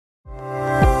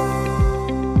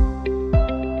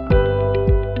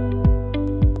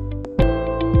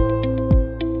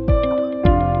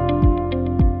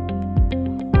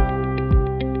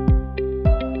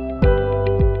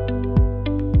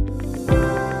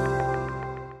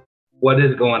What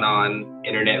is going on,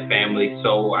 internet family?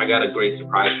 So I got a great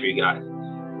surprise for you guys.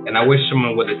 And I wish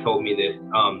someone would have told me this.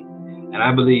 And I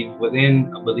believe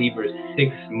within a believer's 6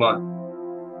 months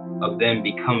of them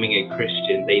becoming a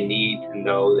Christian, they need to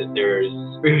know that there's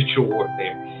spiritual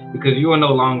warfare, because you are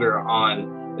no longer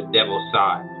on the devil's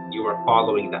side. You are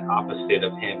following the opposite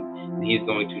of him. And he's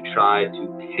going to try to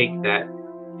take that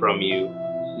from you.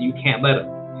 So you can't let him.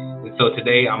 And so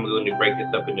today I'm going to break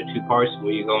this up into 2 parts.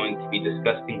 We're going to be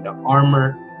discussing the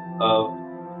armor of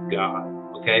God.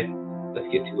 Okay, let's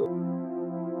get to it.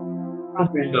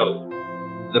 Okay. So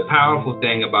the powerful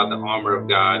thing about the armor of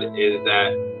God is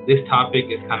that this topic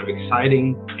is kind of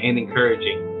exciting and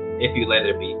encouraging if you let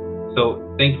it be. So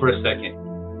think for a second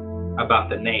about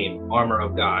the name armor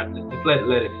of God. Just let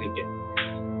it sink in.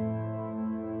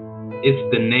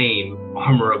 It's the name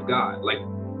armor of God. Like,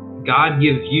 God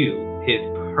gives you his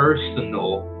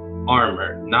personal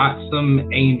armor, not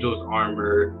some angel's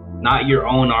armor, not your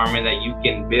own armor that you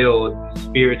can build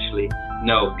spiritually.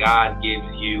 No, God gives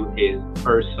you his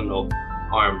personal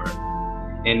armor.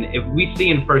 And if we see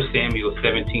in 1 Samuel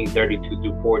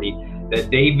 17:32-40 that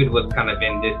David was kind of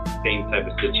in this same type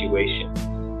of situation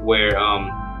where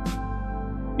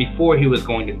before he was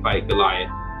going to fight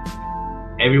Goliath,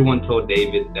 everyone told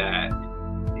David that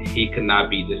he could not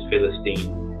beat this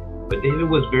Philistine. But David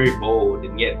was very bold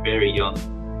and yet very young.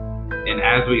 And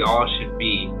as we all should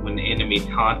be when the enemy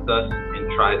taunts us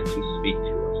and tries to speak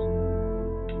to us.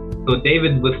 So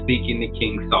David was speaking to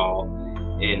King Saul,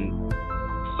 and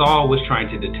Saul was trying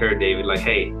to deter David, like,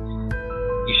 hey,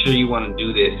 you sure you want to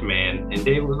do this, man? And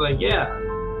David was like, yeah,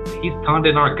 he's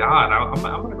taunting our God. I'm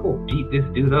going to go beat this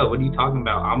dude up. What are you talking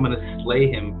about? I'm going to slay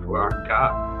him for our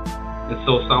God. And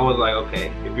so Saul was like,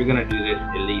 okay, if you're going to do this,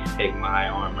 at least take my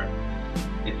armor.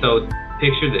 And so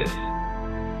picture this,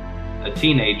 a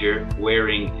teenager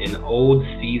wearing an old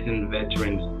seasoned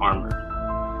veteran's armor.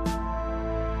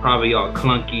 Probably all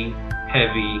clunky,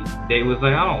 heavy. David was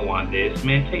like, I don't want this,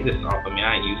 man. Take this off of me.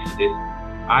 I ain't used to this.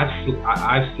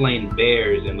 I've slain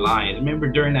bears and lions. Remember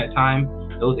during that time,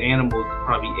 those animals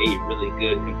probably ate really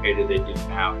good compared to they do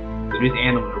now. So these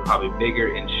animals were probably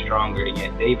bigger and stronger, and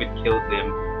yet David killed them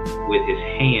with his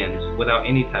hands without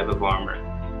any type of armor,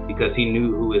 because he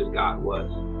knew who his God was.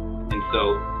 And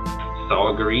so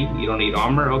Saul agreed, you don't need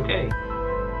armor? Okay.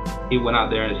 He went out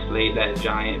there and slayed that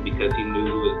giant because he knew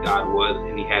who his God was,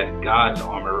 and he had God's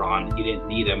armor on. He didn't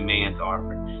need a man's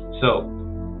armor. So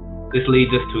this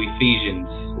leads us to Ephesians,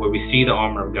 where we see the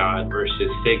armor of God,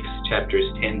 verses 6, chapters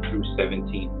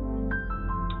 10-17.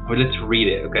 Well, let's read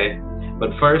it, okay?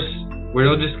 But first,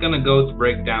 we're just going to go to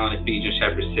break down Ephesians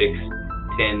chapter 6,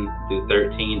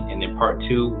 10-13, and in part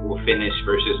 2 we'll finish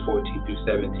verses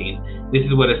 14-17. This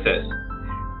is what it says.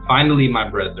 Finally, my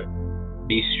brethren,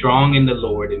 be strong in the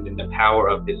Lord and in the power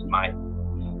of his might.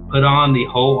 Put on the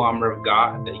whole armor of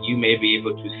God, that you may be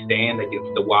able to stand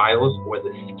against the wiles or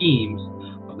the schemes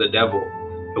of the devil.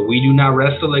 For we do not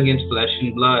wrestle against flesh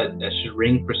and blood. That should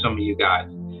ring for some of you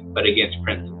guys, but against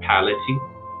principalities,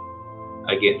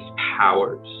 against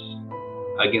powers,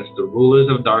 against the rulers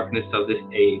of darkness of this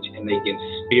age, and against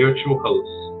spiritual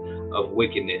hosts of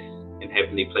wickedness in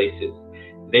heavenly places.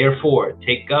 Therefore,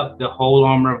 take up the whole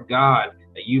armor of God,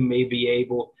 that you may be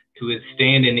able to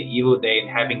withstand in the evil day, and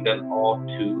having done all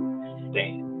to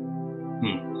stand.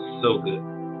 So good.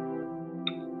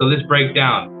 So let's break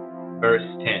down verse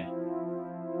 10.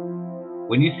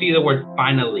 When you see the word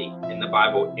finally in the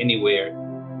Bible anywhere,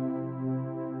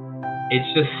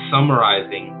 it's just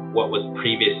summarizing what was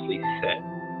previously said.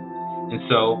 And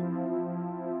so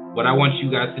what I want you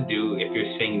guys to do, if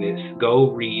you're seeing this, go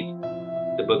read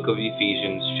the book of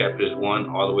Ephesians, chapters 1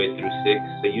 all the way through 6,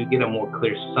 so you get a more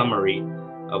clear summary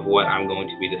of what I'm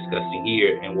going to be discussing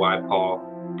here and why Paul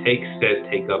says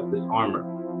take up this armor.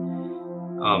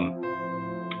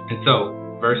 And so,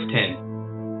 verse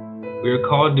 10, we are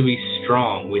called to be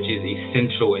strong, which is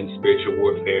essential in spiritual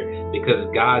warfare, because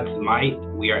God's might,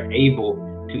 we are able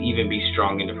to even be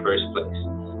strong in the first place.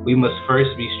 We must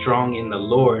first be strong in the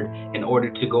Lord in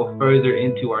order to go further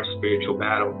into our spiritual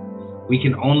battle. We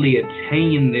can only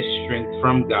attain this strength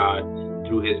from God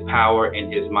through his power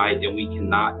and his might, and we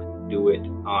cannot do it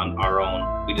on our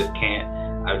own. We just can't.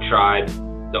 I've tried.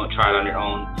 Don't try it on your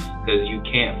own, because you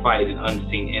can't fight an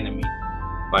unseen enemy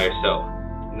by yourself.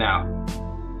 Now,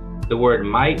 the word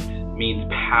might means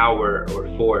power or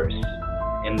force,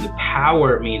 and the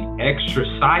power means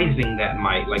exercising that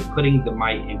might, like putting the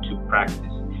might into practice.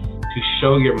 To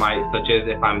show your might, such as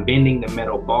if I'm bending the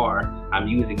metal bar, I'm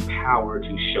using power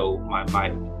to show my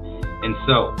might. And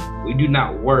so we do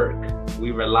not work,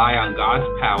 we rely on God's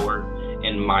power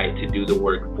and might to do the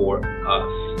work for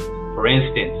us. For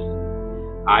instance,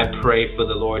 I pray for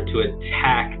the Lord to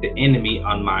attack the enemy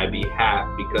on my behalf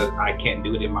because I can't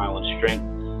do it in my own strength.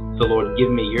 So Lord, give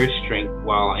me your strength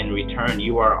while in return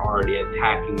you are already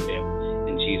attacking them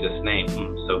in Jesus' name.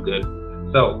 So good.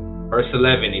 So verse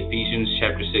 11, Ephesians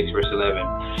chapter 6, verse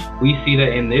 11. We see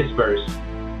that in this verse,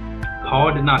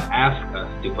 Paul did not ask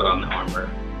us to put on the armor.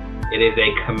 It is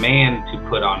a command to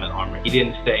put on the armor. He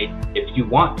didn't say, if you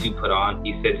want to put on.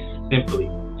 He said simply,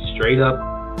 straight up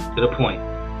to the point,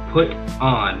 put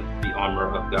on the armor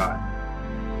of God.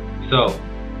 So,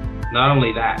 not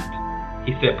only that,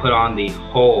 he said put on the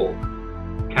whole.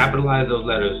 Capitalize those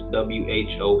letters,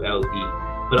 W-H-O-L-E.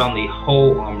 Put on the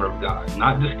whole armor of God,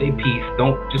 not just a piece.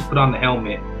 Don't just put on the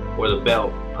helmet or the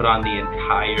belt. Put on the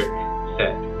entire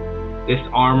set. This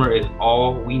armor is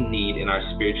all we need in our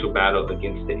spiritual battle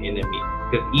against the enemy,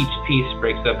 because each piece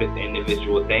breaks up its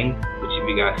individual thing, which if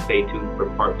you guys stay tuned for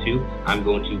part 2, I'm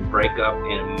going to break up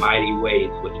in mighty ways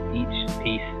what each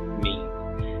piece means.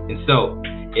 And so,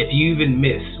 if you even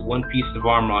miss one piece of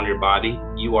armor on your body,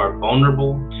 you are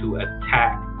vulnerable to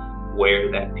attack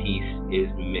where that piece is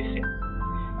missing.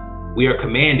 We are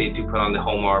commanded to put on the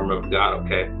whole armor of God,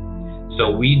 okay? So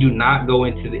we do not go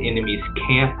into the enemy's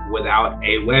camp without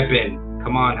a weapon.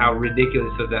 Come on, how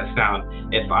ridiculous does that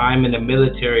sound? If I'm in the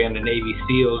military and the Navy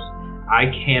SEALs,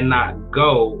 I cannot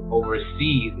go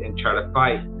overseas and try to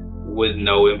fight with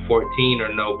no M14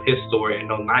 or no pistol or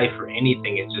no knife or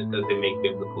anything. It just doesn't make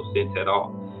biblical sense at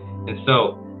all. And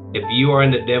so, if you are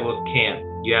in the devil's camp,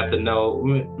 you have to know,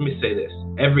 let me say this.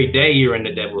 Every day you're in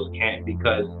the devil's camp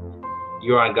because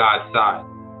you're on God's side.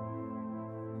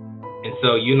 And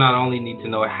so you not only need to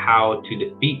know how to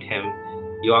defeat him,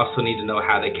 you also need to know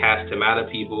how to cast him out of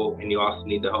people, and you also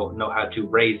need to know how to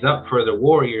raise up further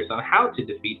warriors on how to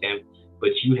defeat him.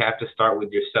 But you have to start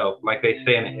with yourself. Like they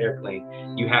say in an airplane,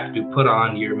 you have to put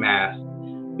on your mask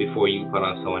before you put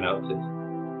on someone else's.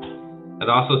 It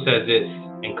also says this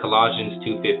in Colossians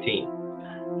 2:15.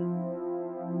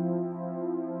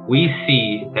 We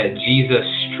see that Jesus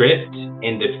stripped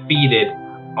and defeated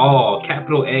all,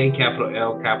 capital A, capital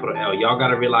L, capital L. Y'all got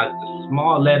to realize the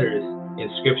small letters in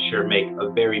scripture make a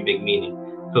very big meaning.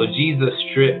 So Jesus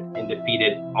stripped and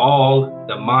defeated all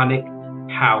demonic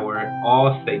power,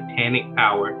 all satanic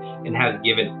power, and has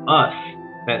given us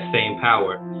that same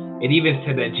power. It even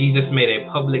said that Jesus made a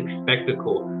public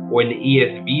spectacle, or in the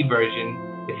ESV version,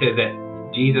 it says that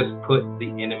Jesus put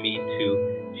the enemy to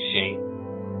shame.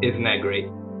 Isn't that great?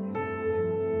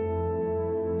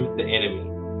 The enemy.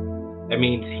 That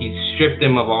means he stripped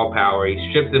them of all power. He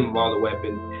stripped them of all the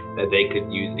weapons that they could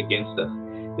use against us.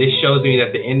 This shows me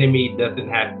that the enemy doesn't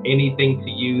have anything to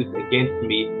use against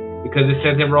me, because it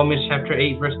says in Romans chapter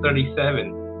 8, verse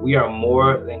 37, we are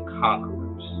more than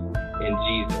conquerors in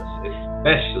Jesus.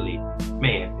 Especially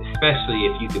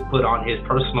if you could put on his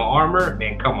personal armor,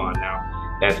 man, come on now.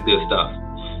 That's good stuff.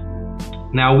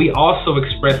 Now, we also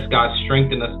express God's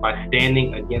strength in us by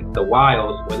standing against the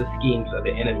wiles or the schemes of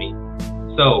the enemy.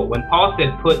 So when Paul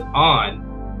said put on,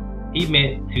 he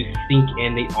meant to sink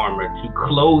in the armor, to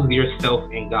clothe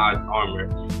yourself in God's armor.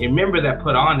 Remember that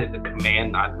put on is a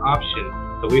command, not an option.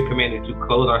 So we're commanded to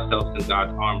clothe ourselves in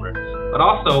God's armor. But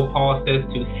also Paul says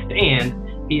to stand.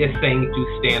 He is saying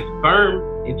to stand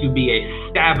firm and to be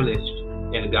established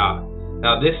in God.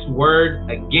 Now this word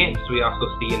against, we also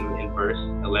see in verse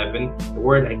 11, the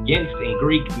word against in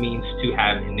Greek means to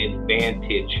have an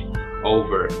advantage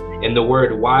over. And the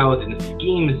word wiles and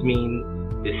schemes mean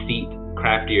deceit,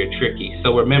 crafty, or tricky.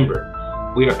 So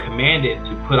remember, we are commanded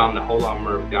to put on the whole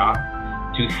armor of God,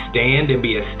 to stand and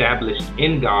be established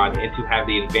in God, and to have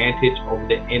the advantage over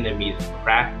the enemy's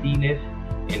craftiness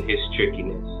and his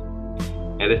trickiness.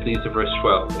 Now this leads to verse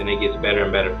 12, and it gets better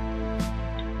and better.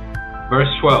 Verse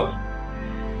 12.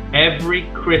 Every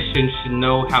Christian should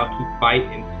know how to fight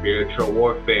in spiritual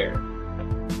warfare.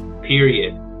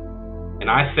 Period. And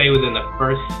I say within the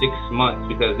first 6 months,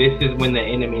 because this is when the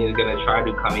enemy is going to try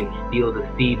to come and steal the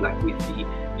seed, like we see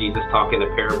Jesus talk in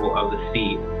the parable of the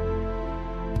seed.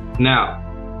 Now,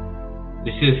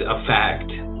 this is a fact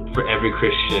for every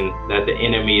Christian, that the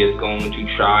enemy is going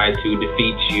to try to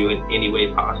defeat you in any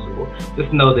way possible.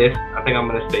 Just know this. I think I'm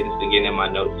going to say this again in my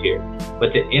notes here.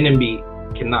 But the enemy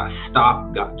cannot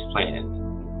stop God's plan,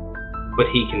 but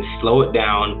he can slow it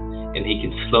down, and he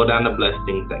can slow down the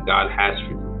blessings that God has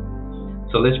for you.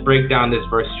 So let's break down this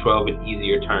verse 12 in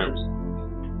easier terms.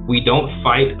 We don't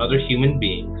fight other human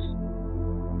beings.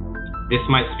 This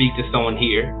might speak to someone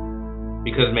here,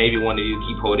 because maybe one of you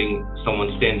keep holding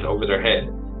someone's sins over their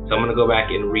head. So I'm going to go back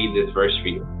and read this verse for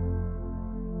you.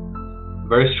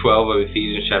 Verse 12 of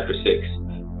Ephesians chapter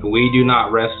 6. For we do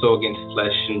not wrestle against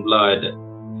flesh and blood,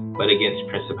 but against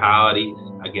principalities,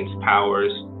 against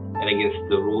powers, and against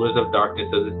the rulers of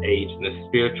darkness of this age, and the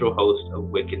spiritual host of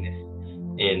wickedness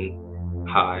in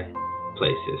high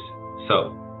places.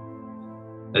 So,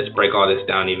 let's break all this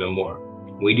down even more.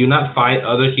 We do not fight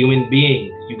other human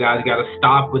beings. You guys got to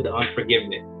stop with the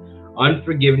unforgiveness.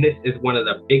 Unforgiveness is one of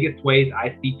the biggest ways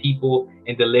I see people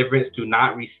in deliverance do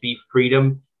not receive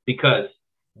freedom, because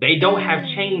they don't have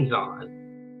chains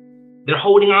on. They're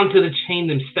holding on to the chain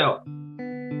themselves.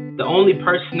 The only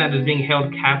person that is being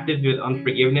held captive with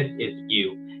unforgiveness is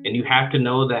you. And you have to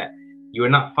know that you are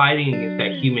not fighting against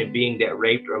that human being that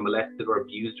raped or molested or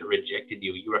abused or rejected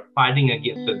you. You are fighting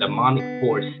against a demonic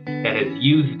force that has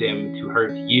used them to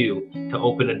hurt you, to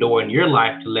open a door in your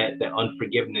life to let that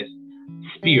unforgiveness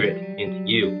spirit into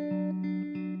you.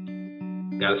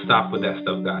 Gotta stop with that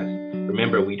stuff, guys.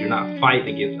 Remember, we do not fight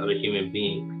against other human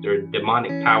beings. There are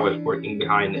demonic powers working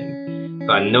behind them.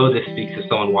 So I know this speaks to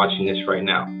someone watching this right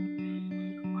now.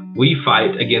 We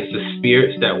fight against the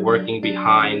spirits that are working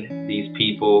behind these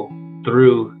people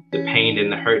through the pain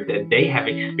and the hurt that they have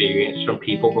experienced from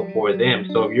people before them.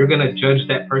 So if you're going to judge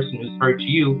that person who's hurt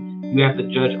you, you have to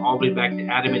judge all the way back to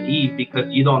Adam and Eve, because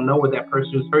you don't know what that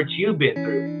person who's hurt you been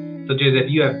through. Such as if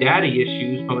you have daddy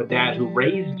issues from a dad who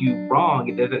raised you wrong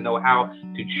and doesn't know how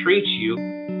to treat you,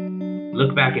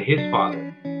 look back at his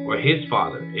father or his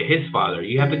father or his father.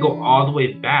 You have to go all the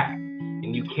way back,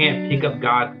 and you can't pick up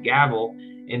God's gavel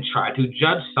and try to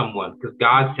judge someone, because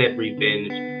God said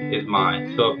revenge is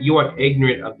mine. So if you are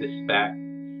ignorant of this fact,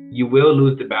 you will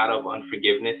lose the battle of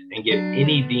unforgiveness and give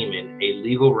any demon a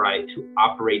legal right to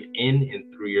operate in and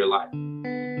through your life.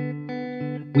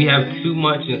 We have too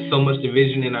much and so much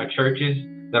division in our churches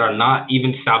that are not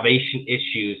even salvation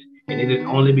issues, and it is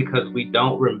only because we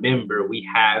don't remember we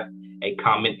have a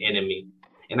common enemy.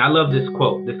 And I love this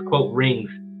quote. This quote rings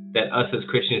that us as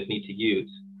Christians need to use.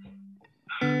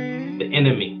 The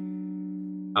enemy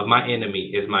of my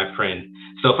enemy is my friend.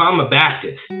 So if I'm a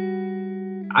Baptist,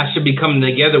 I should be coming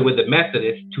together with the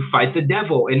Methodists to fight the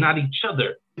devil and not each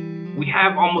other. We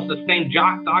have almost the same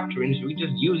doctrines. We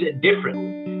just use it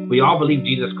differently. We all believe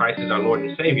Jesus Christ is our Lord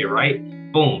and Savior, right?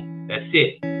 Boom. That's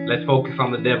it. Let's focus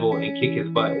on the devil and kick his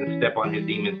butt and step on his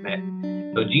demon's neck.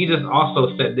 So Jesus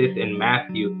also said this in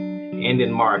Matthew and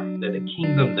in Mark, that the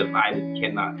kingdom divided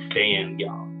cannot stand,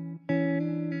 y'all.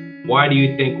 Why do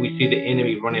you think we see the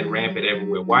enemy running rampant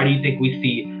everywhere? Why do you think we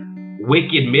see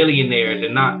wicked millionaires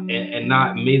and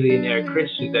not millionaire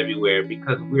Christians everywhere?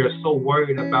 Because we are so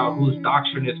worried about whose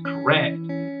doctrine is correct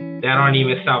that aren't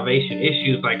even salvation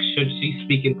issues, like should she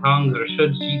speak in tongues, or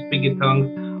should she speak in tongues,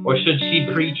 or should she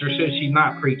preach, or should she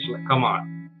not preach? Like, come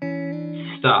on,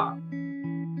 stop.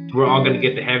 We're all going to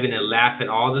get to heaven and laugh at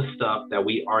all the stuff that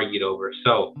we argued over.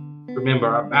 So remember,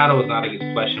 our battle is not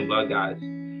against flesh and blood, guys.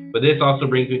 But this also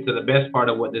brings me to the best part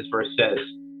of what this verse says.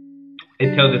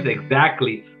 It tells us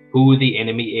exactly who the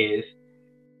enemy is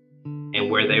and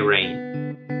where they reign.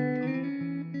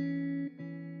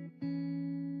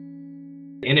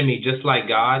 The enemy, just like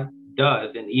God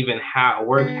does, and even how it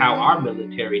works, how our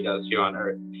military does here on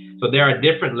earth. So there are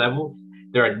different levels,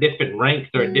 there are different ranks,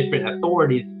 there are different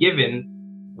authorities given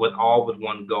with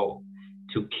one goal: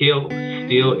 to kill,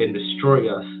 steal, and destroy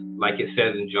us, like it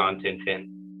says in John 10:10.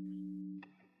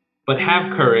 But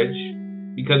have courage,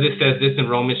 because it says this in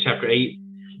Romans chapter 8,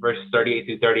 verses 38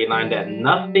 through 39, that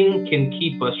nothing can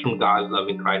keep us from God's love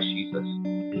in Christ Jesus.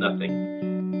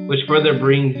 Nothing. Which further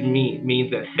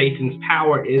means that Satan's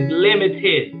power is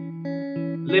limited.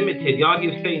 Limited. Y'all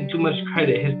give Satan too much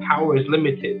credit. His power is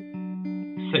limited.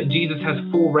 So Jesus has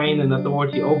full reign and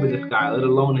authority over this guy, let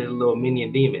alone his little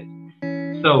minion demons.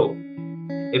 So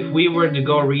if we were to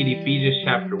go read Ephesians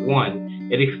chapter 1,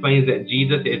 it explains that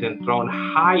Jesus is enthroned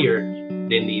higher than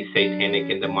these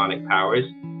satanic and demonic powers,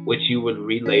 which you would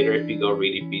read later if you go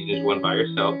read Ephesians 1 by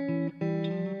yourself.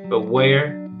 But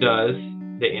where does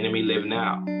the enemy live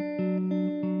now?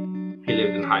 He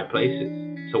lives in high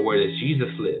places. So where does Jesus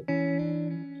live?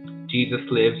 Jesus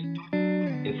lives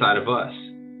inside of us.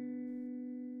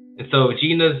 And so if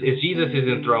Jesus is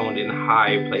enthroned in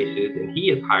high places, and he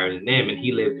is higher than them, and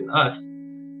he lives in us,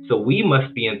 so we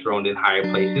must be enthroned in higher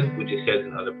places, which it says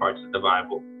in other parts of the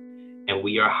Bible. And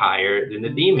we are higher than the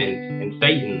demons and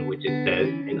Satan, which it says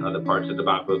in other parts of the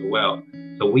Bible as well.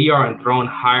 So we are enthroned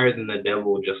higher than the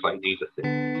devil, just like Jesus is.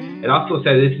 It also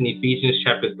says this in Ephesians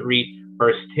chapter 3,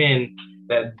 verse 10,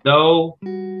 that though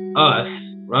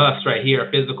us right here,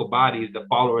 our physical bodies, the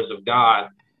followers of God,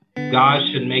 God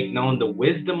should make known the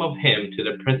wisdom of him to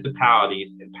the principalities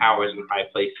and powers in high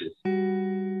places.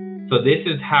 So this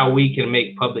is how we can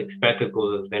make public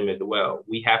spectacles of them as well.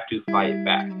 We have to fight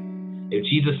back. If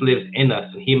Jesus lives in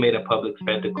us and he made a public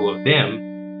spectacle of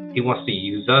them, He wants to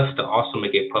use us to also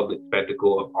make a public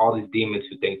spectacle of all these demons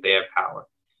who think they have power.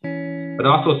 But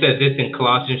also says this in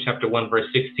Colossians chapter 1, verse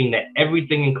 16, that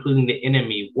everything, including the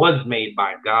enemy, was made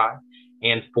by God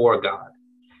and for God.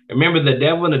 Remember, the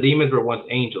devil and the demons were once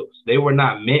angels. They were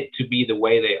not meant to be the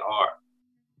way they are.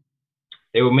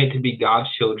 They were meant to be God's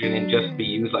children and just be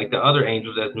used like the other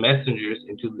angels as messengers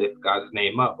and to lift God's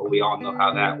name up. But we all know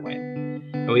how that went.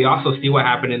 And we also see what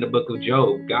happened in the book of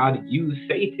Job. God used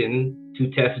Satan to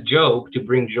test Job, to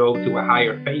bring Job to a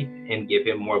higher faith and give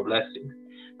him more blessings.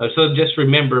 So just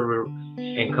remember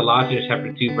in Colossians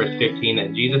chapter 2, verse 15,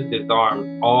 that Jesus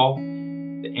disarmed all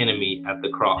the enemy at the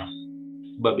cross.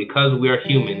 But because we are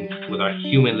humans with our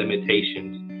human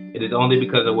limitations, it is only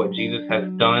because of what Jesus has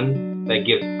done that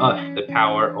gives us the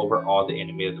power over all the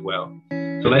enemy as well.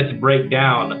 So let's break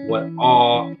down what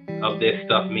all of this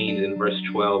stuff means in verse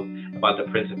 12 about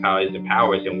the principalities and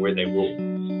powers and where they rule.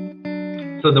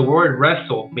 So the word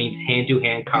wrestle means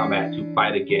hand-to-hand combat, to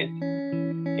fight against.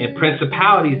 And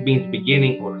principalities means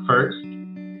beginning or first.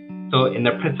 So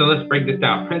let's break this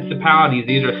down. Principalities,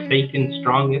 these are Satan's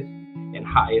strongest and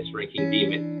highest ranking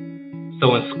demons.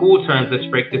 So in school terms, let's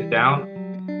break this down.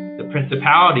 The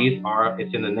principalities are,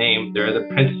 it's in the name, they're the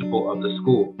principal of the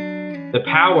school. The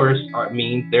powers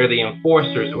means they're the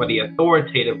enforcers or the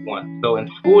authoritative ones. So in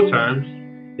school terms,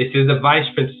 this is the vice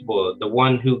principal, the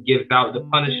one who gives out the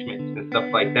punishments and stuff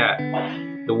like that,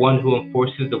 the one who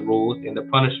enforces the rules and the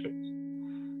punishments.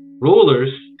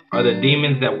 Rulers are the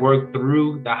demons that work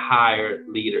through the higher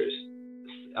leaders,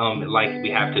 like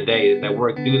we have today, that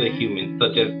work through the humans,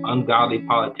 such as ungodly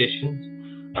politicians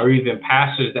or even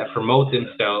pastors that promote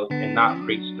themselves and not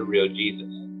preach the real Jesus.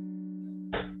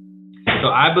 So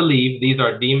I believe these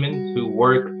are demons who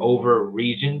work over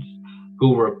regions,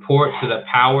 who report to the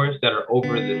powers that are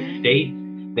over the states,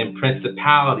 then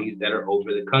principalities that are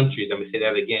over the countries. Let me say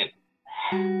that again.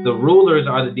 The rulers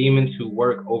are the demons who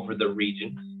work over the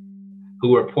regions,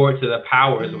 who report to the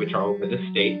powers which are over the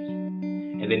states,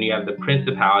 and then you have the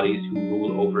principalities who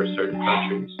rule over certain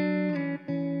countries.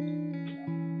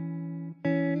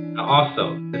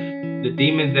 Also, the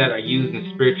demons that are used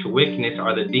in spiritual wickedness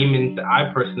are the demons that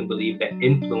I personally believe that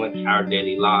influence our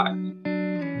daily lives.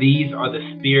 These are the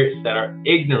spirits that are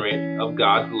ignorant of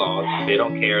God's laws. They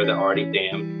don't care. They're already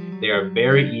damned. They are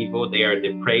very evil. They are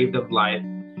depraved of life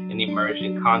and emerge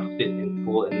in constant and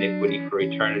full iniquity for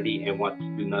eternity and want to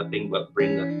do nothing but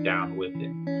bring us down with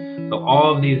it. So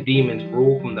all of these demons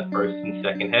rule from the first and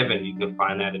second heaven. You can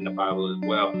find that in the Bible as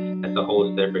well. That's a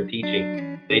whole separate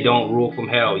teaching. They don't rule from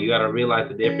hell. You got to realize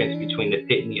the difference between the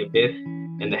pit and the abyss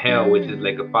and the hell, which is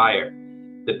like a fire.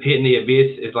 The pit and the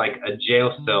abyss is like a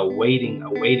jail cell, a waiting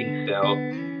cell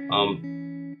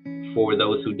for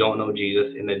those who don't know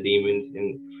Jesus and the demons,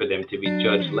 and for them to be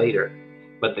judged later.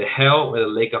 But the hell or the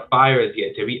lake of fire is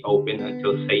yet to be opened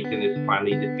until Satan is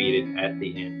finally defeated at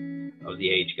the end of the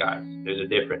age, guys. There's a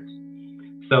difference.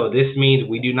 So this means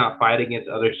we do not fight against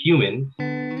other humans,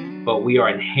 but we are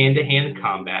in hand-to-hand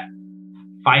combat,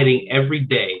 fighting every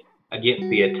day against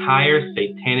the entire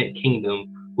satanic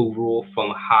kingdom who rule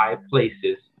from high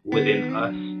places within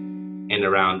us and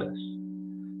around us.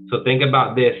 So think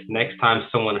about this next time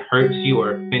someone hurts you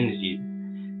or offends you,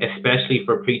 especially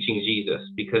for preaching Jesus,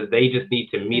 because they just need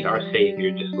to meet our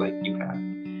Savior just like you have.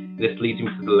 This leads me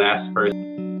to the last verse,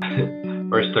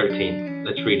 verse 13.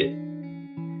 Let's read it.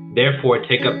 Therefore,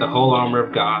 take up the whole armor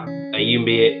of God, that you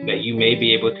may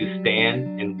be able to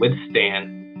stand and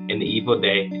withstand in the evil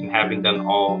day, and having done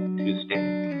all to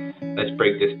stand. Let's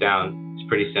break this down. It's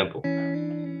pretty simple.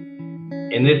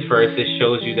 In this verse, it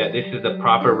shows you that this is the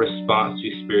proper response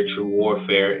to spiritual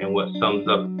warfare and what sums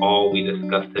up all we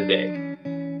discussed today.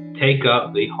 Take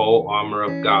up the whole armor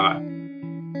of God.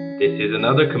 This is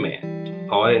another command.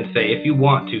 Paul didn't say, if you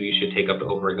want to, you should take up the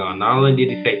whole armor of God. Not only did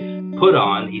he say, put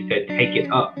on, he said, take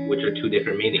it up, which are two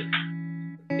different meanings.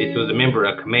 This was, remember,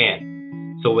 a command.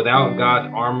 So without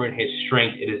God's armor and his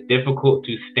strength, it is difficult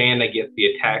to stand against the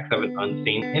attacks of an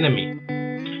unseen enemy.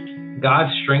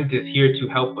 God's strength is here to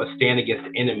help us stand against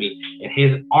the enemy, and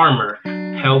his armor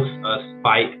helps us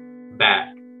fight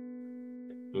back.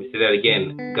 Let me say that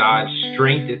again. God's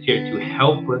strength is here to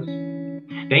help us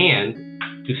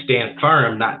stand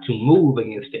firm, not to move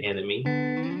against the enemy,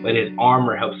 but his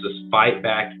armor helps us fight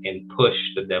back and push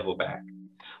the devil back.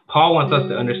 Paul wants us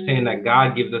to understand that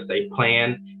God gives us a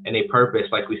plan and a purpose,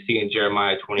 like we see in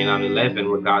Jeremiah 29:11,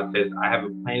 where God says, I have a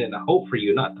plan and a hope for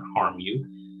you, not to harm you.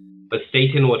 But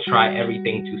Satan will try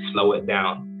everything to slow it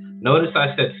down. Notice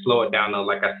I said slow it down, though,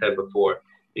 like I said before,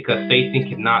 because Satan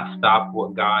cannot stop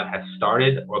what God has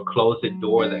started or close the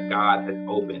door that God has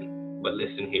opened. But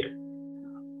listen here.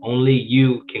 Only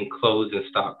you can close and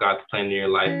stop God's plan in your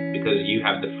life because you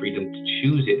have the freedom to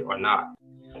choose it or not.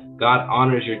 God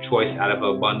honors your choice out of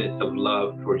abundance of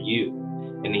love for you.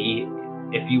 And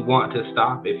if you want to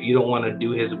stop, if you don't want to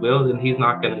do his will, then he's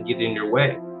not going to get in your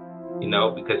way.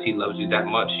 Because he loves you that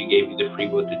much. He gave you the free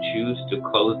will to choose to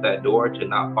close that door, to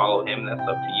not follow him. That's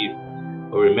up to you.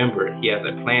 But remember, he has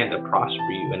a plan to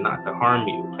prosper you and not to harm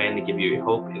you, a plan to give you a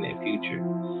hope in a future.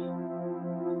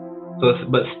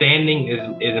 But standing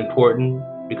is important,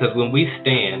 because when we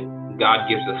stand, God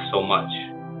gives us so much.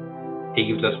 He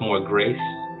gives us more grace.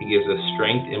 He gives us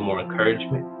strength and more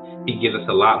encouragement. He gives us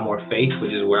a lot more faith,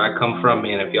 which is where I come from,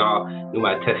 man. If y'all knew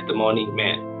my testimony,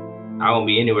 man, I won't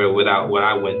be anywhere without what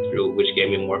I went through, which gave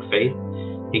me more faith.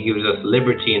 He gives us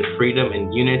liberty and freedom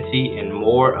and unity and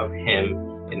more of him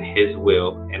and his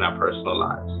will in our personal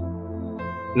lives.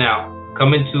 Now,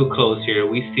 coming to a close here,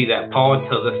 we see that Paul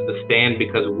tells us to stand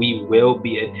because we will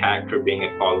be attacked for being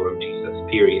a follower of Jesus,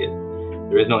 period.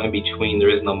 There is no in between. There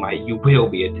is no might. You will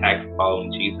be attacked for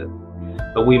following Jesus.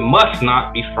 But we must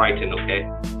not be frightened, okay?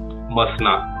 Must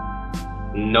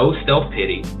not. No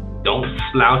self-pity. Don't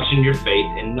slouch in your faith,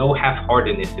 and no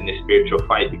half-heartedness in the spiritual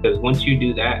fight, because once you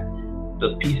do that,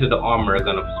 those pieces of the armor are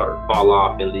going to start to fall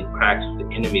off and leave cracks. The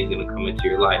enemy is going to come into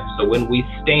your life. So when we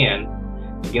stand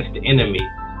against the enemy,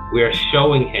 we are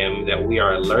showing him that we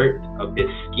are alert of his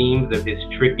schemes, of his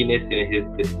trickiness and his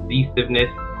deceiveness,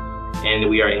 and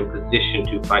we are in position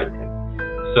to fight him.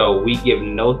 So we give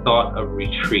no thought of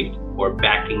retreat or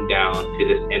backing down to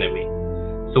this enemy.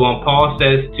 So when Paul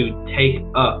says to take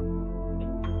up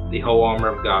the whole armor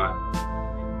of God,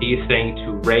 he is saying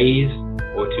to raise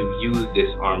or to use this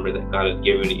armor that God has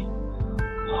given you.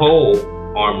 Whole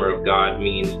armor of God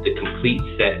means the complete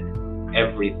set,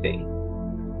 everything.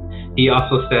 He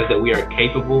also says that we are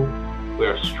capable, we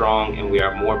are strong, and we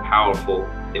are more powerful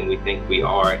than we think we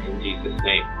are, in Jesus'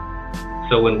 name.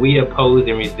 So when we oppose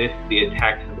and resist the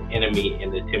attacks of the enemy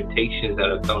and the temptations that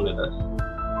are thrown at us,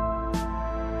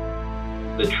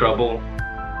 the trouble,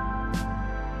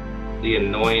 the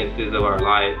annoyances of our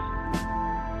life,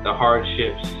 the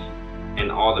hardships,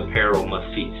 and all the peril must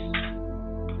cease.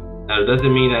 Now, it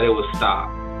doesn't mean that it will stop,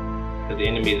 because the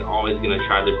enemy is always going to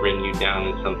try to bring you down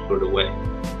in some sort of way.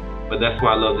 But that's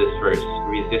why I love this verse.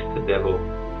 Resist the devil,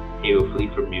 he will flee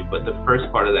from you. But the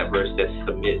first part of that verse says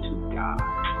submit to God.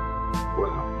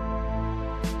 Wow.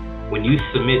 When you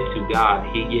submit to God,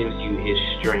 he gives you his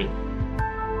strength,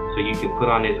 so you can put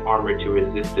on his armor to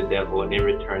resist the devil, and in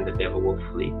return, the devil will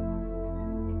flee.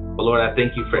 But Lord, I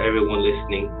thank you for everyone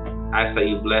listening. I ask that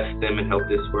you bless them and help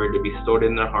this word to be stored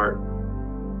in their heart.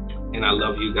 And I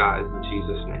love you guys in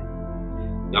Jesus'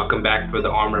 name. Y'all come back for the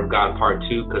Armor of God part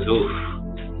 2, because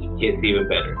it's even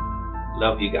better.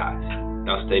 Love you guys.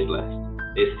 Y'all stay blessed.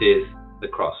 This is the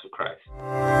Cross of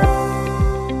Christ.